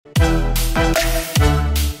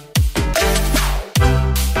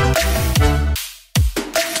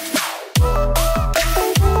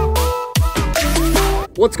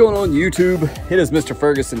What's going on YouTube? It is Mr.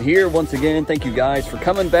 Ferguson here once again. Thank you guys for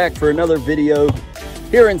coming back for another video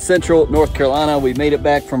here in Central North Carolina. We made it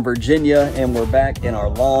back from Virginia and we're back in our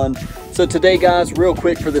lawn. So today guys, real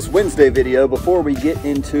quick for this Wednesday video, before we get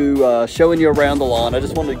into showing you around the lawn, I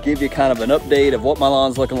just wanted to give you kind of an update of what my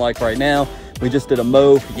lawn's looking like right now. We just did a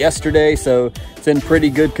mow yesterday, so it's in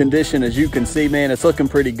pretty good condition. As you can see, man, it's looking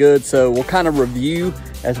pretty good. So we'll kind of review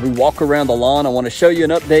as we walk around the lawn. I want to show you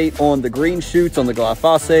an update on the green shoots on the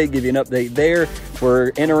glyphosate, give you an update there.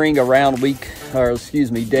 We're entering around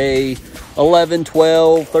day 11,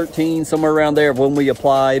 12, 13, somewhere around there of when we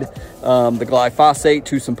applied the glyphosate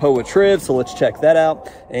to some POA Triv. So let's check that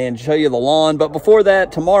out and show you the lawn. But before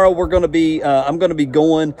that, tomorrow we're going to be, I'm going to be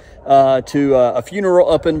going to a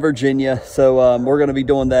funeral up in Virginia. So we're going to be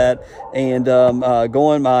doing that and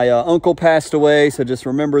my uncle passed away. So just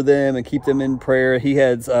remember them and keep them in prayer. He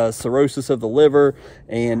had cirrhosis of the liver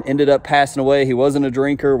and ended up passing away. He wasn't a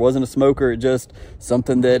drinker, wasn't a smoker, just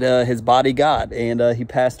something that his body got, and he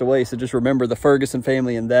passed away. So just remember the Ferguson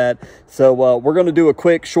family and that. So we're going to do a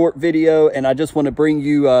quick short video, and I just want to bring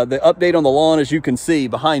you the update on the lawn. As you can see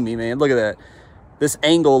behind me, man, look at that. This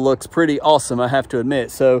angle looks pretty awesome, I have to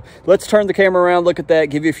admit. So let's turn the camera around, look at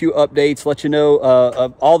that, give you a few updates, let you know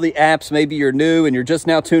of all the apps. Maybe you're new and you're just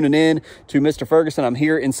now tuning in to Mr. Ferguson. I'm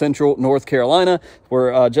here in Central North Carolina.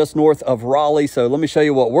 We're just north of Raleigh. So let me show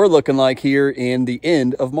you what we're looking like here in the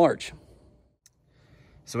end of March.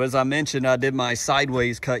 So as I mentioned, I did my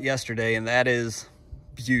sideways cut yesterday, and that is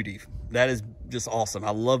beauty. That is just awesome.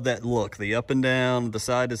 I love that look, the up and down, the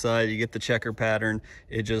side to side, you get the checker pattern.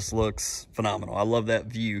 It just looks phenomenal. I love that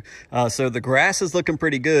view. So the grass is looking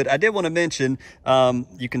pretty good. I did want to mention,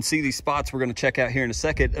 you can see these spots we're going to check out here in a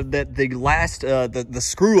second, that the last, the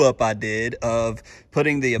screw up I did of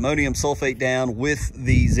putting the ammonium sulfate down with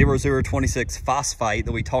the 0026 phosphite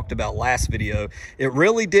that we talked about last video, it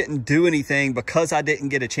really didn't do anything because I didn't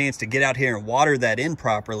get a chance to get out here and water that in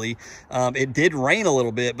properly. It did rain a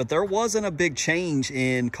little bit, but there wasn't a big change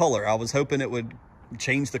in color. I was hoping it would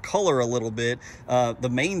change the color a little bit. The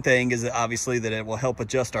main thing is that obviously that it will help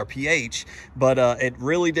adjust our pH, but it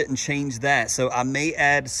really didn't change that. So I may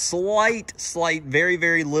add slight, very,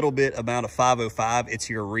 very little bit amount of 505. It's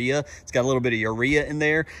urea. It's got a little bit of urea in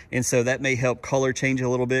there. And so that may help color change a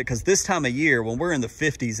little bit, because this time of year, when we're in the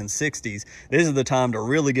 50s and 60s, this is the time to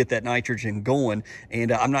really get that nitrogen going.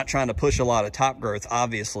 And I'm not trying to push a lot of top growth.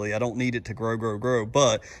 Obviously, I don't need it to grow,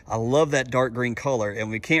 but I love that dark green color. And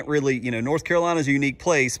we can't really, you know, North Carolina's a unique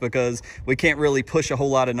place because we can't really push a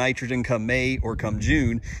whole lot of nitrogen come May or come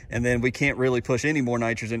June, and then we can't really push any more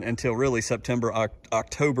nitrogen until really September,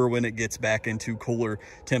 October, when it gets back into cooler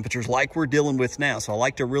temperatures like we're dealing with now. So I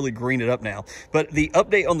like to really green it up now. But the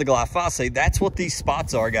update on the glyphosate, that's what these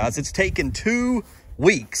spots are, guys. It's taken 2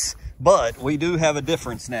 weeks, but we do have a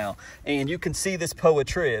difference now. And you can see this POA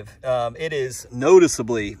Triv. It is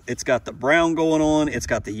noticeably, it's got the brown going on, it's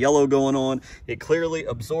got the yellow going on. It clearly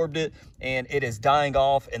absorbed it, and it is dying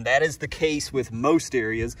off. And that is the case with most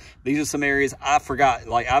areas. These are some areas I forgot.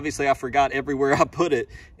 Like, obviously I forgot everywhere I put it,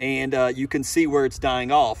 and you can see where it's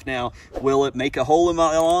dying off. Now, will it make a hole in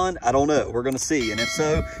my lawn? I don't know. We're gonna see. And if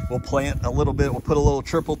so, we'll plant a little bit, we'll put a little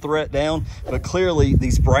triple threat down. But clearly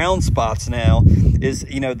these brown spots now is,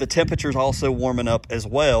 you know, the temperature's also warming up as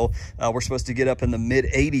well. We're supposed to get up in the mid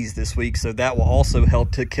 80s this week, so that will also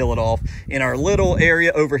help to kill it off. In our little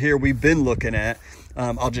area over here we've been looking at,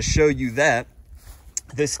 I'll just show you that.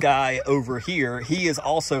 This guy over here, he is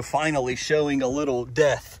also finally showing a little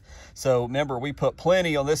death. So remember, we put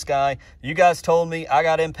plenty on this guy. You guys told me, I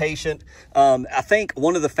got impatient. I think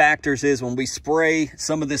one of the factors is when we spray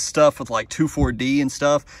some of this stuff with like 2,4-D and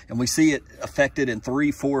stuff, and we see it affected in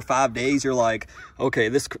 3, 4, 5 days, you're like, okay,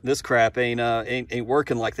 this crap ain't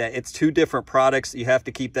working like that. It's 2 different products. You have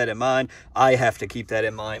to keep that in mind. I have to keep that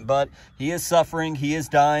in mind. But he is suffering, he is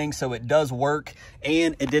dying, so it does work,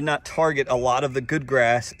 and it did not target a lot of the good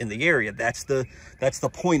grass in the area. That's the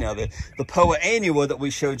point of it. The POA annua that we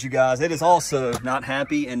showed you guys, it is also not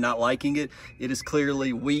happy and not liking it. It is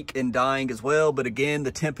clearly weak and dying as well. But again,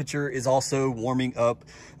 the temperature is also warming up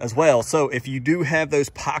as well. So if you do have those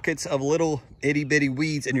pockets of little itty bitty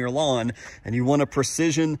weeds in your lawn and you want a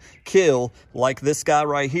precision kill like this guy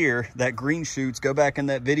right here, that green shoots, go back in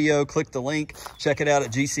that video, click the link, check it out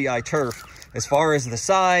at GCI Turf. As far as the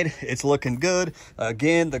side, it's looking good.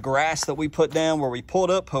 Again, the grass that we put down where we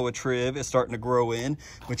pulled up Triv is starting to grow in,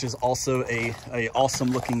 which is also a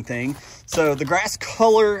awesome looking thing. So the grass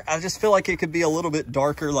color, I just feel like it could be a little bit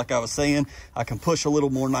darker. Like I was saying, I can push a little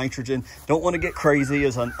more nitrogen. Don't want to get crazy,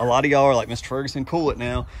 as a lot of y'all are like, Mr. Ferguson, cool it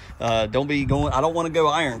now. Don't be going, I don't want to go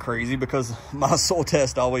iron crazy, because my soil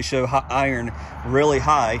test always show iron really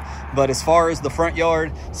high. But as far as the front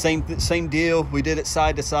yard, same deal. We did it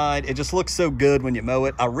side to side. It just looks so good when you mow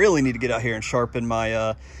it. I really need to get out here and sharpen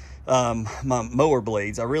my my mower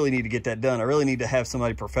blades. I really need to get that done. I really need to have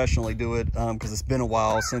somebody professionally do it, because it's been a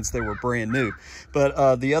while since they were brand new.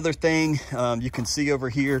 But the other thing, you can see over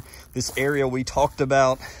here, this area we talked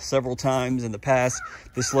about several times in the past,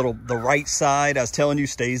 the right side, I was telling you,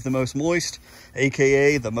 stays the most moist,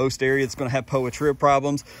 aka the most area that's going to have Triv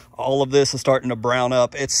problems. All of this is starting to brown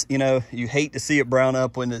up. It's, you know, you hate to see it brown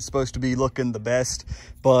up when it's supposed to be looking the best,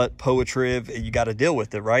 but Triv, you got to deal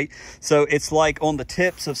with it, right? So it's like on the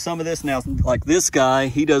tips of some of this now, like this guy,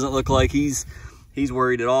 he doesn't look like he's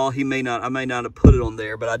worried at all. I may not have put it on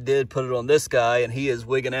there, but I did put it on this guy, and he is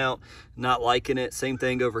wigging out, not liking it. Same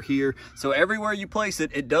thing over here. So everywhere you place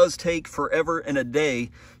it, it does take forever and a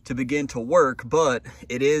day to begin to work, but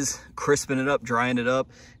it is crisping it up, drying it up.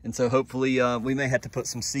 And so hopefully we may have to put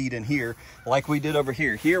some seed in here like we did over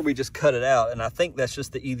here. Here we just cut it out, and I think that's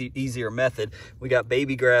just the easier method. We got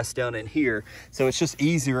baby grass down in here, so it's just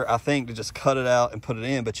easier, I think, to just cut it out and put it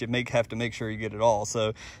in, but you may have to make sure you get it all.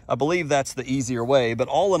 So I believe that's the easier way. But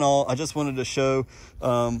all in all, I just wanted to show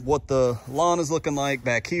what the lawn is looking like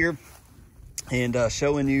back here, and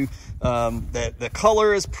showing you that the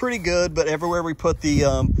color is pretty good, but everywhere we put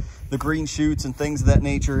the green shoots and things of that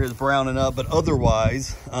nature is browning up, but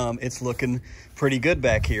otherwise it's looking pretty good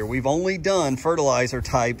back here. We've only done fertilizer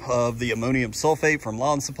type of the ammonium sulfate from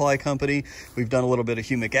Lawn Supply Company. We've done a little bit of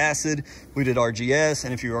humic acid. We did RGS,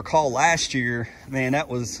 and if you recall last year, man, that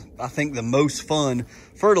was, I think, the most fun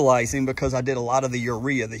fertilizing, because I did a lot of the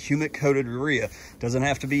urea, the humic coated urea. Doesn't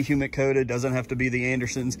have to be humic coated, doesn't have to be the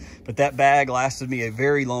Andersons, but that bag lasted me a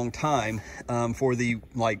very long time. For the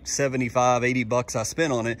like 75, 80 bucks I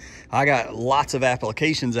spent on it, I got lots of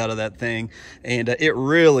applications out of that thing, and it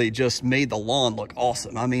really just made the lawn look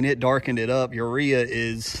awesome. I mean, it darkened it up. Urea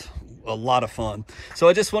is a lot of fun. So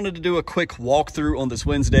I just wanted to do a quick walkthrough on this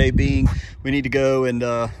Wednesday, being we need to go and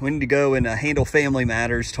handle family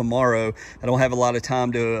matters tomorrow. I don't have a lot of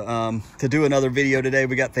time to do another video today.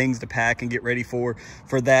 We got things to pack and get ready for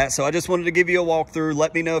that. So I just wanted to give you a walkthrough.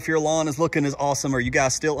 Let me know if your lawn is looking as awesome, or you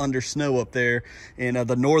guys still under snow up there in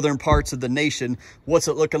the northern parts of the nation. What's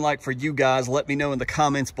it looking like for you guys? Let me know in the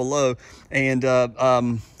comments below. And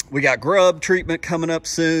we got grub treatment coming up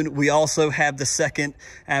soon. We also have the second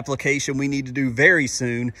application we need to do very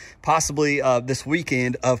soon, possibly this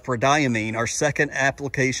weekend, of prodiamine, our second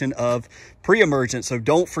application of pre-emergent. So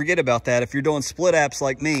don't forget about that. If you're doing split apps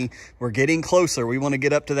like me, we're getting closer. We want to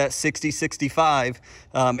get up to that 60, 65.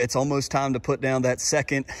 It's almost time to put down that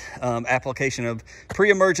second application of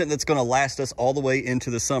pre-emergent that's going to last us all the way into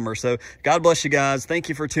the summer. So God bless you guys. Thank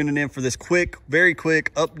you for tuning in for this very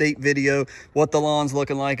quick update video. What the lawn's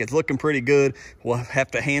looking like. It's looking pretty good. We'll have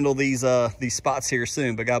to handle these spots here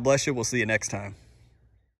soon, but God bless you. We'll see you next time.